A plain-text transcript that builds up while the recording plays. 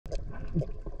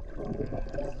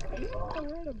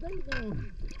a bait now.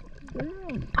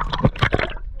 Yeah.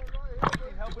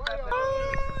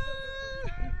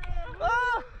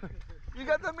 You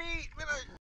got the meat.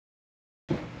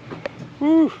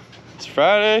 Woo! It's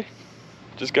Friday.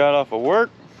 Just got off of work,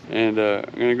 and I'm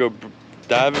gonna go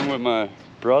diving with my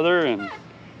brother and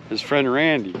his friend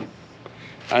Randy.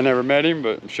 I never met him,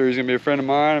 but I'm sure he's gonna be a friend of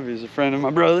mine if he's a friend of my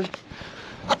brother.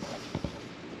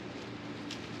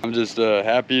 I'm just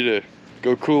happy to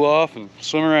go cool off and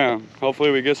swim around. Hopefully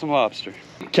we get some lobster.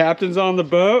 Captain's on the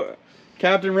boat.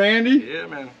 Captain Randy? Yeah,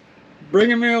 man.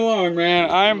 Bringing me along, man.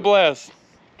 I am blessed.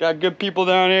 Got good people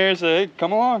down here, so hey,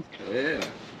 come along. Yeah.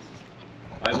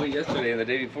 I went yesterday and the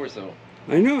day before, so.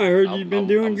 I know, I heard you've been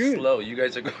doing good. Slow. You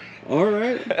guys are going. All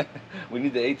right. We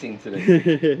need the 18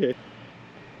 today.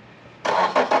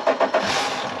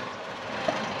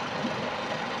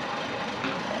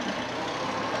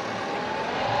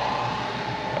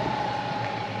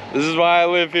 This is why I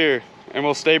live here, and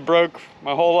will stay broke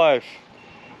my whole life.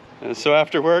 And so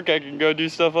after work, I can go do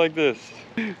stuff like this.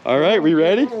 All right, we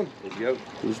ready? Let's go.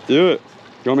 Let's do it.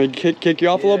 You want me to kick you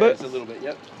off a little bit? Just a little bit,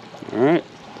 yep. All right.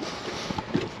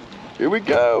 Here we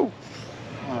go.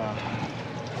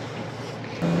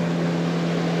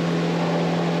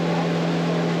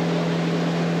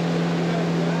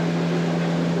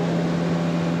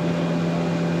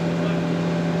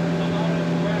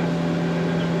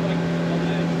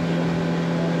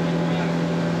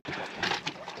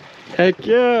 Heck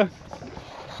yeah.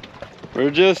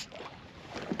 We're just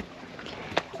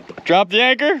drop the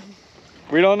anchor.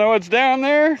 We don't know what's down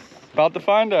there. About to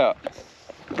find out.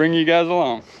 Bring you guys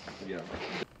along. Yeah.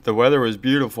 The weather was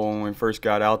beautiful when we first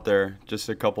got out there. Just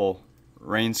a couple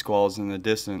rain squalls in the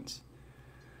distance.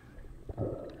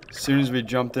 As soon as we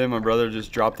jumped in, my brother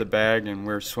just dropped the bag and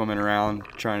we're swimming around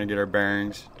trying to get our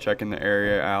bearings, checking the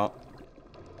area out.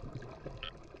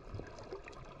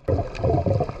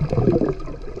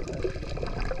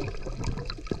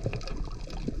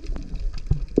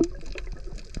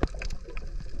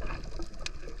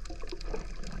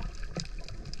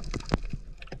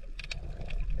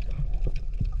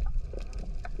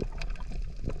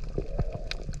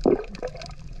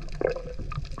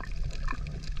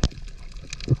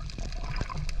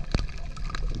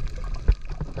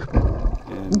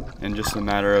 In just a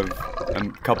matter of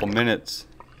a couple minutes,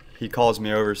 he calls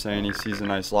me over saying he sees a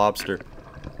nice lobster.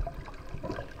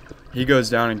 He goes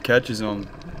down and catches them,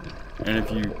 and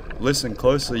if you listen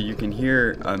closely, you can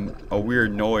hear a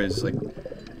weird noise, like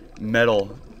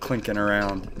metal clinking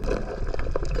around.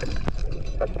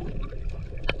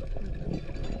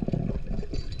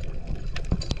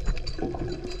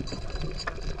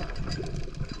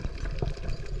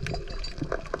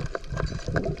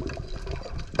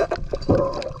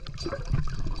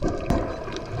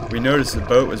 We noticed the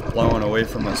boat was blowing away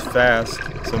from us fast,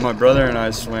 so my brother and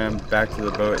I swam back to the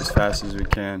boat as fast as we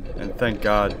can, and thank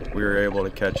God we were able to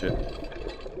catch it.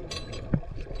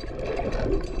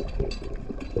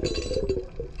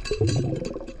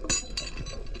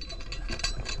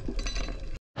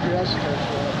 Let's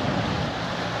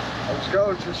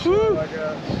go, just I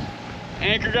guess.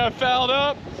 Anchor got fouled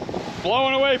up,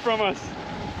 blowing away from us.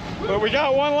 But we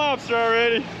got one lobster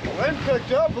already. The wind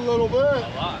picked up a little bit.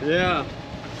 A lot. Yeah.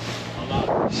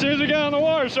 As soon as we got on the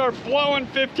water, started blowing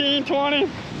 15, 20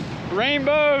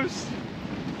 rainbows.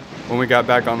 When we got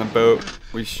back on the boat,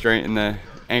 we straightened the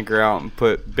anchor out and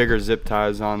put bigger zip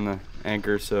ties on the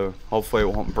anchor, so hopefully it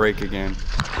won't break again.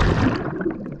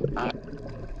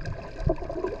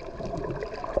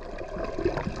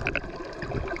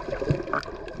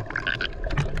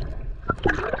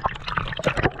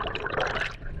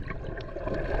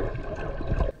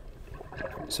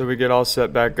 So we get all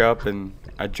set back up and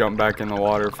I jump back in the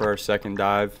water for our second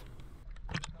dive.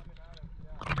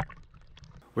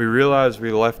 We realized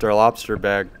we left our lobster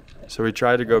bag, so we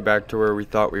tried to go back to where we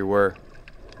thought we were.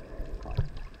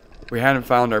 We hadn't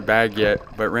found our bag yet,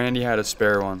 but Randy had a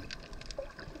spare one.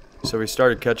 So we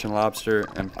started catching lobster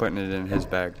and putting it in his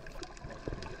bag.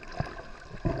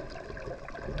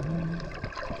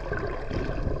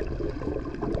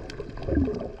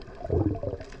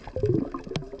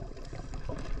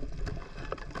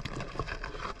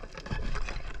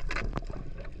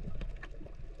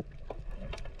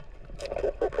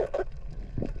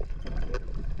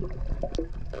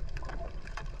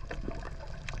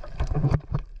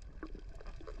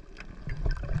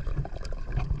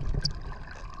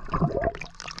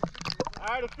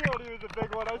 I had a feeling he was a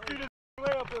big one. I seen his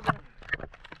way up in there.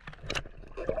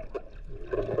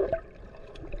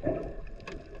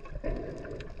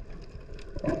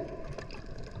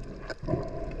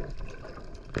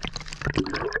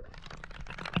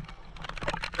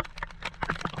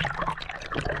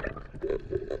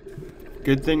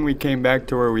 Good thing we came back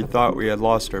to where we thought we had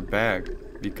lost our bag,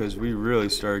 because we really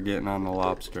started getting on the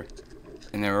lobster.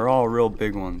 And they were all real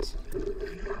big ones.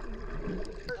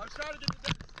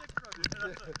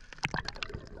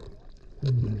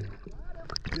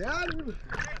 Yeah.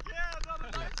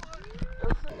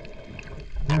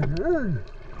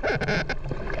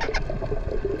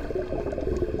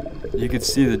 You could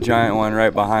see the giant one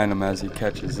right behind him as he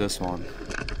catches this one.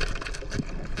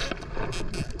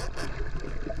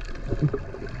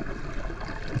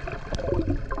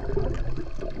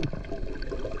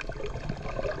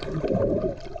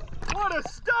 What a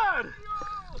stud!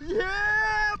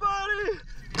 Yeah, buddy!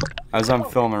 As I'm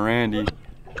filming Randy,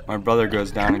 my brother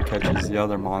goes down and catches the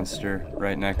other monster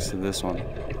right next to this one.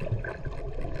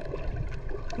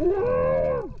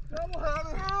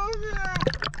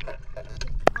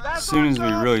 As soon as we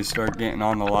really start getting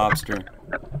on the lobster,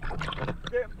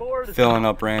 filling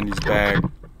up Randy's bag,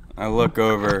 I look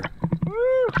over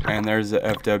and there's the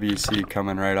FWC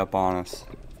coming right up on us.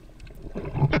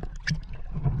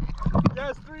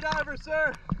 Yes, 3 divers,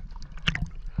 sir.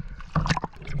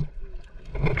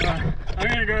 I'm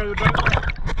gonna go to the boat.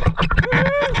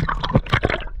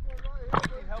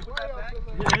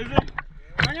 Yeah, is it?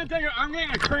 I'm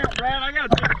getting a cramp, Brad. I gotta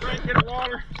take a break, get a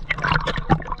water.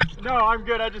 No, I'm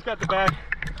good. I just got the bag.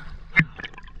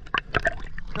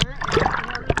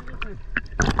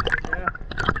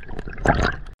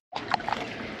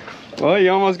 Well,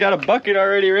 you almost got a bucket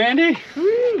already, Randy.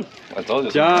 Woo. I told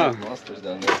you, John. some monsters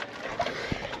down there.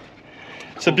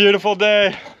 It's a beautiful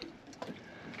day.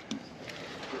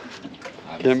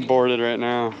 Getting boarded right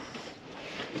now,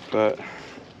 but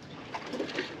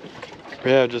we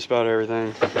have just about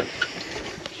everything.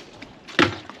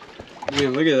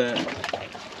 Man, look at that.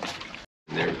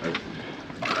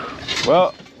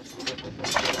 Well,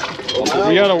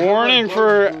 we got a warning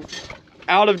for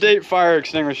out-of-date fire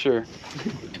extinguisher.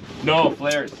 No,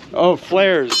 flares. Oh,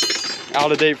 flares.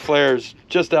 Out-of-date flares.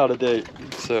 Just out of date.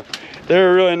 So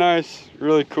they're really nice,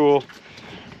 really cool.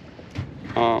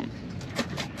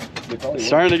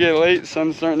 Starting to get late,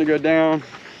 sun's starting to go down.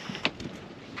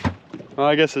 Well,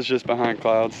 I guess it's just behind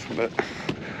clouds, but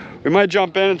we might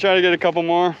jump in and try to get a couple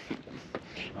more.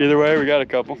 Either way, we got a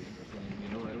couple.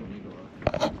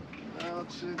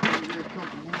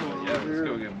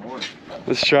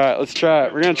 Let's try it. Let's try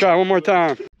it. We're gonna try it one more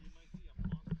time.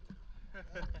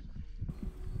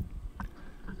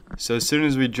 So as soon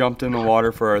as we jumped in the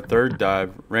water for our third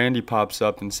dive, Randy pops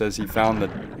up and says he found the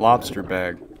lobster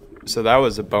bag. So that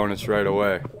was a bonus right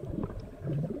away.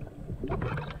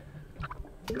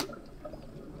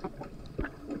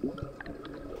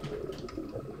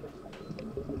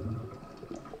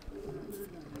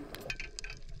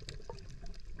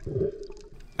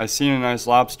 I seen a nice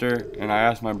lobster and I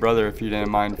asked my brother if he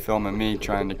didn't mind filming me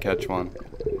trying to catch one.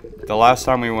 The last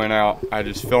time we went out, I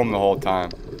just filmed the whole time,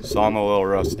 so I'm a little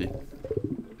rusty.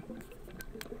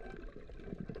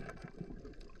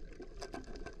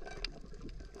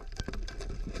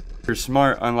 If you're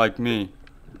smart, unlike me,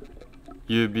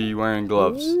 you'd be wearing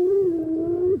gloves.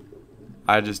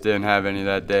 I just didn't have any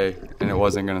that day, and it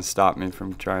wasn't gonna stop me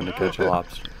from trying to catch a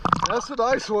lobster. That's a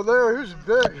nice one there. Who's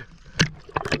big?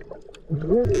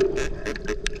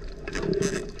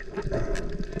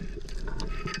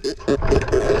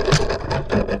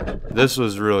 This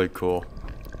was really cool.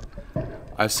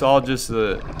 I saw just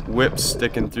the whips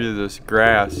sticking through this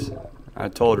grass. I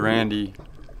told Randy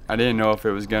I didn't know if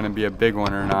it was going to be a big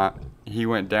one or not. He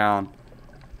went down,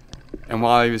 and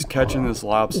while he was catching this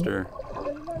lobster,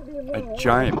 a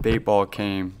giant bait ball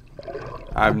came.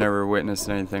 I've never witnessed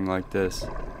anything like this.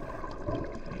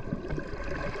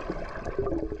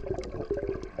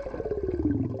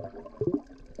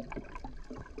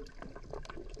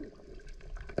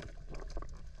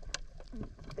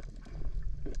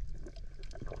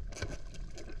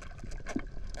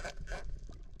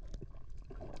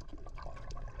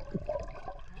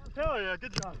 Hell yeah,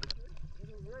 good job.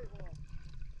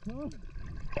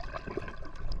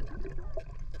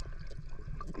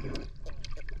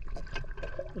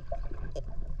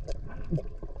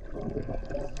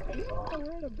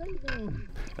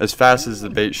 As fast as the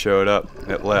bait showed up,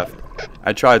 it left.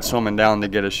 I tried swimming down to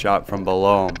get a shot from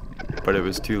below them, but it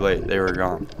was too late. They were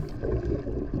gone.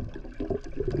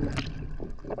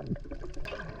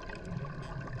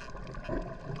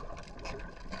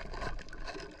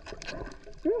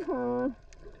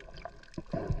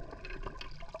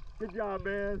 Good job,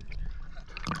 man.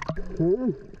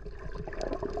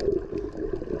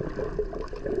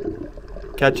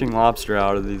 Catching lobster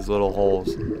out of these little holes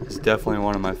is definitely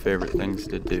one of my favorite things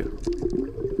to do.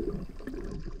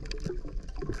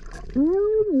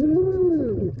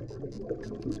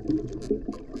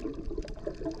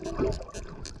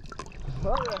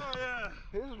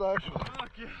 nice one.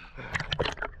 Fuck yeah.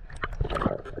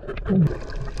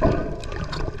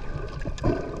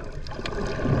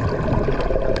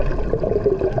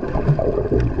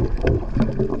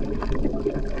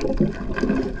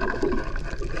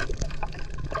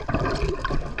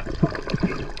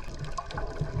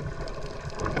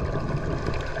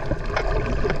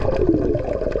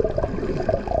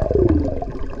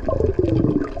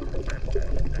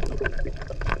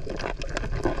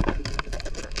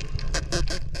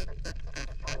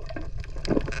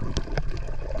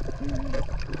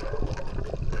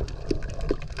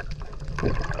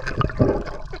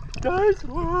 Nice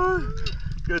one.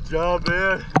 Good job,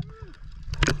 man.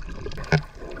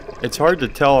 It's hard to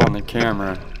tell on the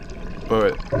camera,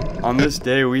 but on this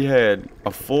day we had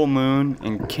a full moon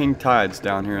and king tides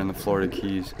down here in the Florida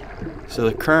Keys. So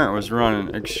the current was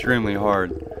running extremely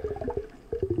hard.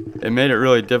 It made it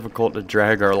really difficult to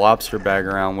drag our lobster bag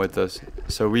around with us.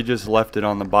 So we just left it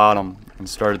on the bottom and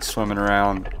started swimming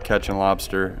around, catching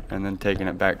lobster, and then taking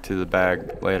it back to the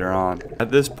bag later on.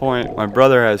 At this point, my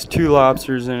brother has 2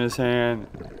 lobsters in his hand.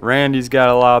 Randy's got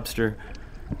a lobster.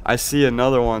 I see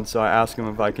another one, so I ask him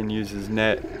if I can use his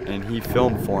net, and he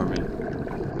filmed for me.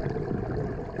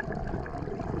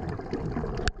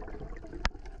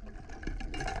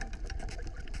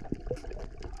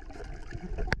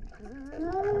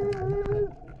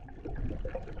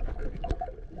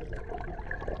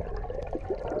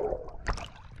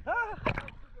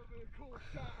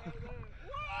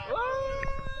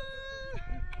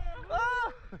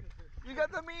 You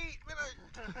got the meat.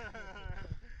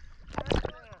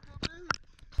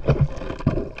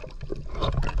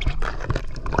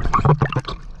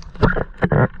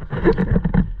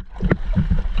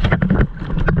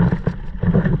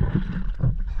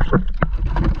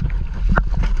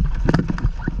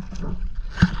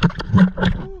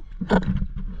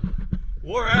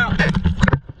 We're out.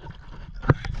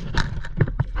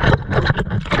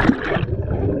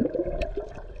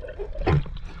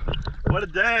 What a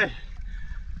day.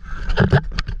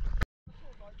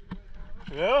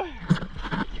 Yeah.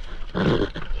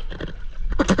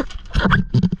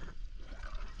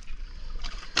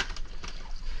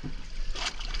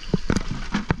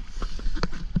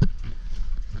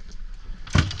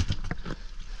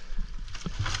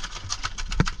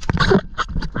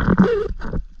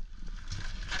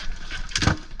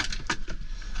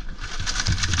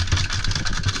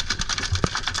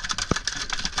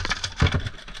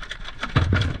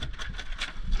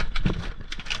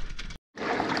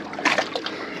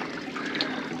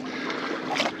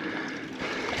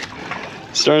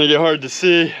 Starting to get hard to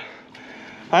see.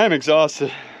 I am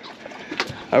exhausted.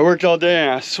 I worked all day and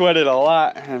I sweated a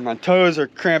lot and my toes are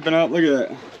cramping up. Look at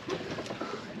that.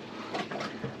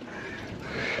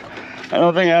 I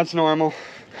don't think that's normal.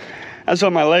 That's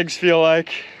what my legs feel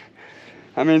like.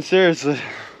 I mean, seriously.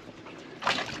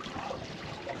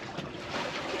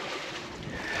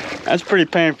 That's pretty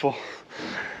painful.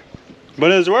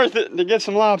 But it was worth it to get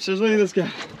some lobsters. Look at this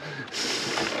guy.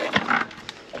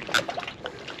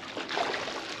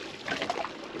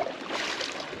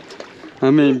 I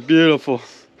mean, beautiful.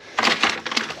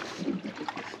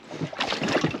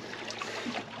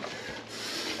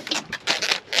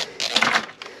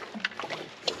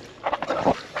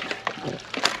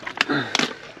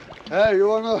 Hey, you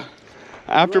wanna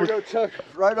go check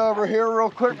right over here real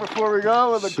quick before we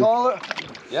go and then call it?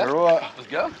 Yeah. Or what? Let's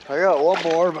go. I got one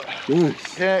more, but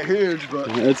Nice. can't huge,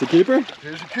 but It's a keeper?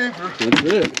 here's a keeper. That's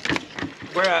it.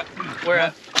 Where at? Where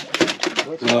at?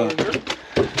 What's over here?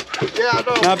 Yeah, I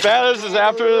know. Not bad. This is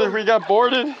after we got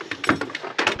boarded.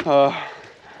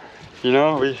 You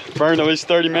know, we burned at least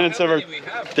 30 minutes of our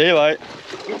daylight.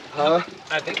 Huh?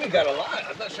 I think we got a lot.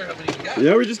 I'm not sure how many we got.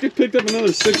 Yeah, we just picked up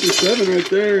another 6 or 7 right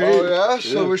there. Oh yeah?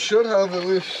 So we should have at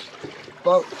least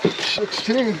about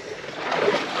 16.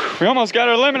 We almost got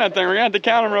our limit, I think. We're gonna have to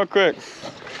count them real quick.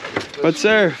 What's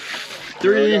there?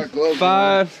 3, I got gloves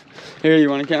 5. Here, you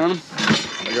wanna count them?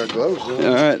 I got gloves on.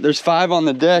 All right, there's 5 on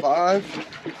the deck. 5,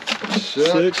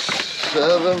 6,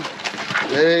 7,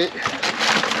 8,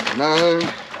 9,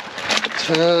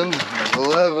 10,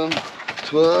 11,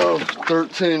 12,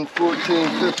 13, 14,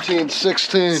 15,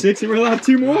 16. 60, we're allowed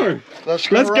 2 more. Let's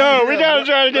go. right We here. gotta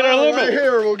try to get our limit. Right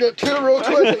here, we'll get 2 real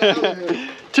quick. And out of here.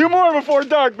 2 more before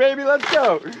dark, baby. Let's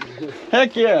go.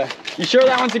 Heck yeah. You sure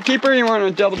that one's a keeper? You want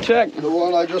to double check? The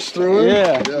one I just threw in?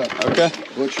 Yeah. Yeah. Okay.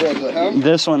 Which one's it, him?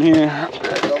 This one here.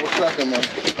 Double checking them.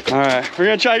 All right. We're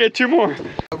gonna try to get 2 more.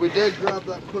 We did grab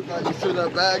that quick night. You threw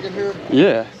that bag in here?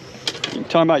 Yeah. You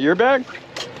talking about your bag?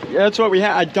 Yeah, that's what we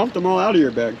had. I dumped them all out of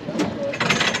your bag.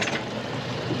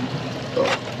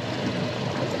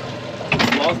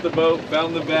 lost the boat,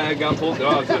 found the bag, got pulled.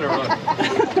 Oh, it's been a run.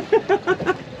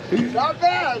 Not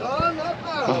bad, huh? Not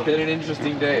bad. It's been an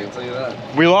interesting day, I'll tell you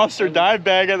that. We lost our dive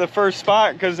bag at the first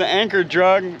spot because the anchor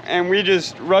drug, and we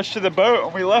just rushed to the boat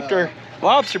and we left our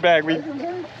lobster bag.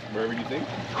 Wherever you think?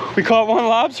 We caught one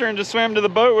lobster and just swam to the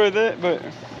boat with it, but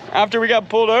after we got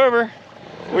pulled over,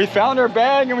 we found our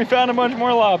bag and we found a bunch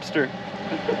more lobster.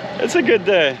 It's a good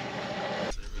day.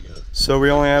 So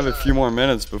we only have a few more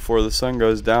minutes before the sun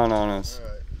goes down on us,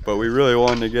 but we really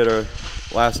wanted to get our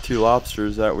last 2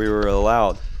 lobsters that we were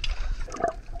allowed.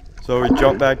 So we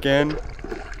jump back in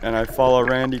and I follow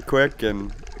Randy quick,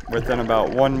 and within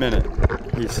about 1 minute,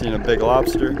 he's seen a big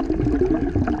lobster.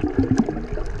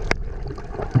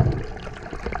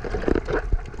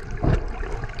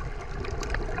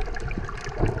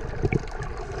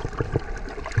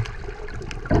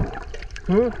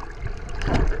 Oh.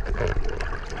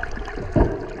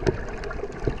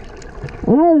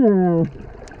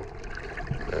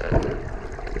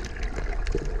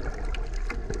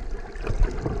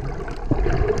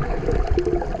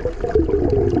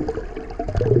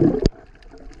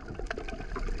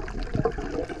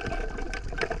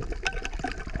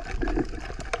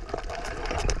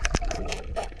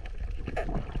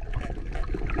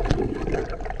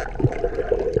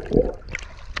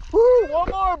 Woo, one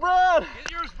more, Brad.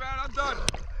 Get yours, Brad, I'm done.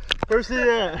 Where's he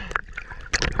at?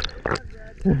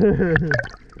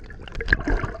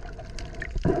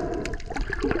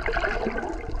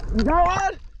 You got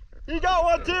one? He got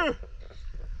one too.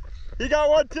 He got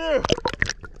one too.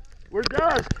 We're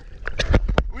done.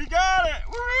 We got it.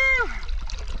 Woo!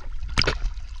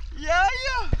 Yeah,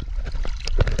 yeah.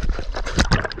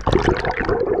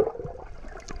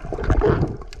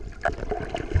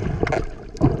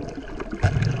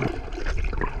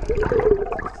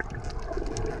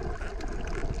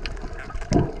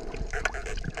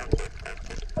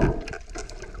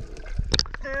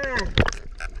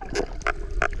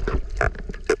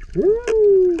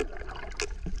 Woo!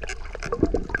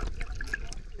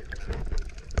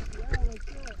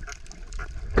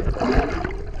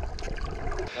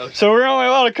 So we're only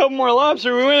allowed a couple more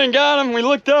lobster. We went and got them. We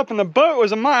looked up and the boat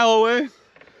was a mile away.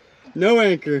 No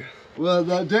anchor. Well,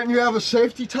 didn't you have a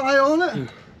safety tie on it?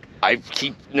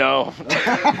 No.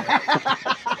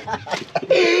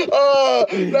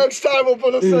 Next time we'll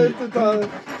put a safety tie.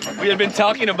 We had been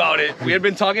talking about it. We had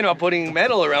been talking about putting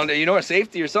metal around it, you know, or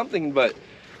safety or something, but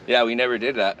yeah, we never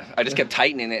did that. I just kept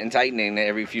tightening it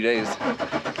every few days.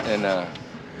 And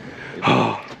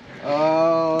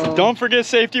don't forget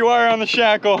safety wire on the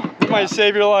shackle. It might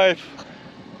save your life.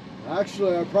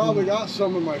 Actually, I probably got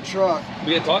some in my truck.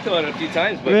 we had talked about it a few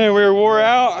times, but Man, we were wore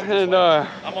out, and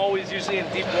I'm always usually in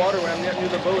deep water when I'm near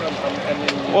the boat.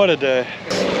 what a day.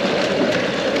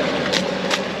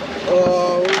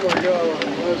 Oh my God,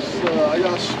 I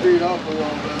gotta speed up a little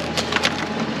bit.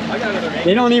 I got another anchor.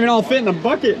 They don't even all fit in the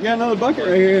bucket. You got another bucket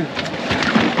right here.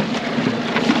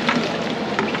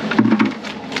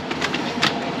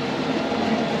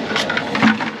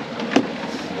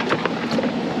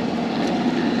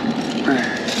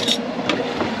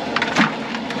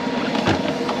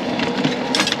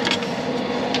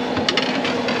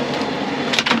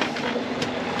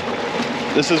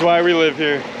 This is why we live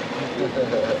here.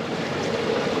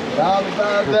 Not a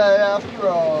bad day after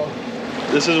all.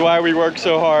 This is why we work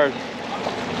so hard.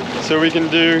 So we can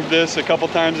do this a couple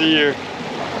times a year.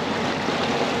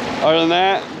 Other than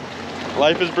that,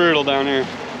 life is brutal down here.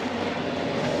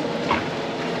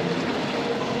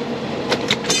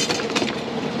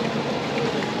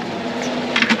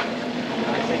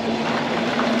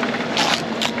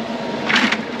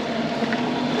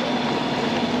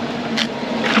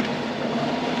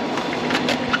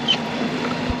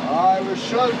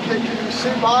 Can you see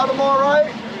bottom all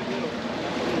right?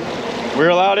 We're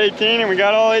allowed 18 and we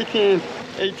got all 18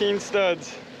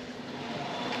 studs.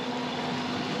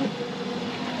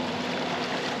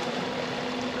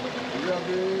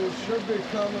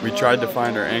 We tried to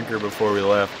find our anchor before we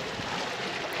left,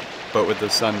 but with the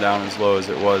sun down as low as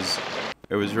it was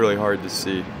really hard to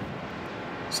see.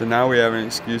 So now we have an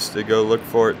excuse to go look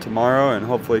for it tomorrow and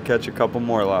hopefully catch a couple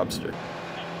more lobster.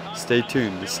 Stay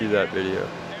tuned to see that video.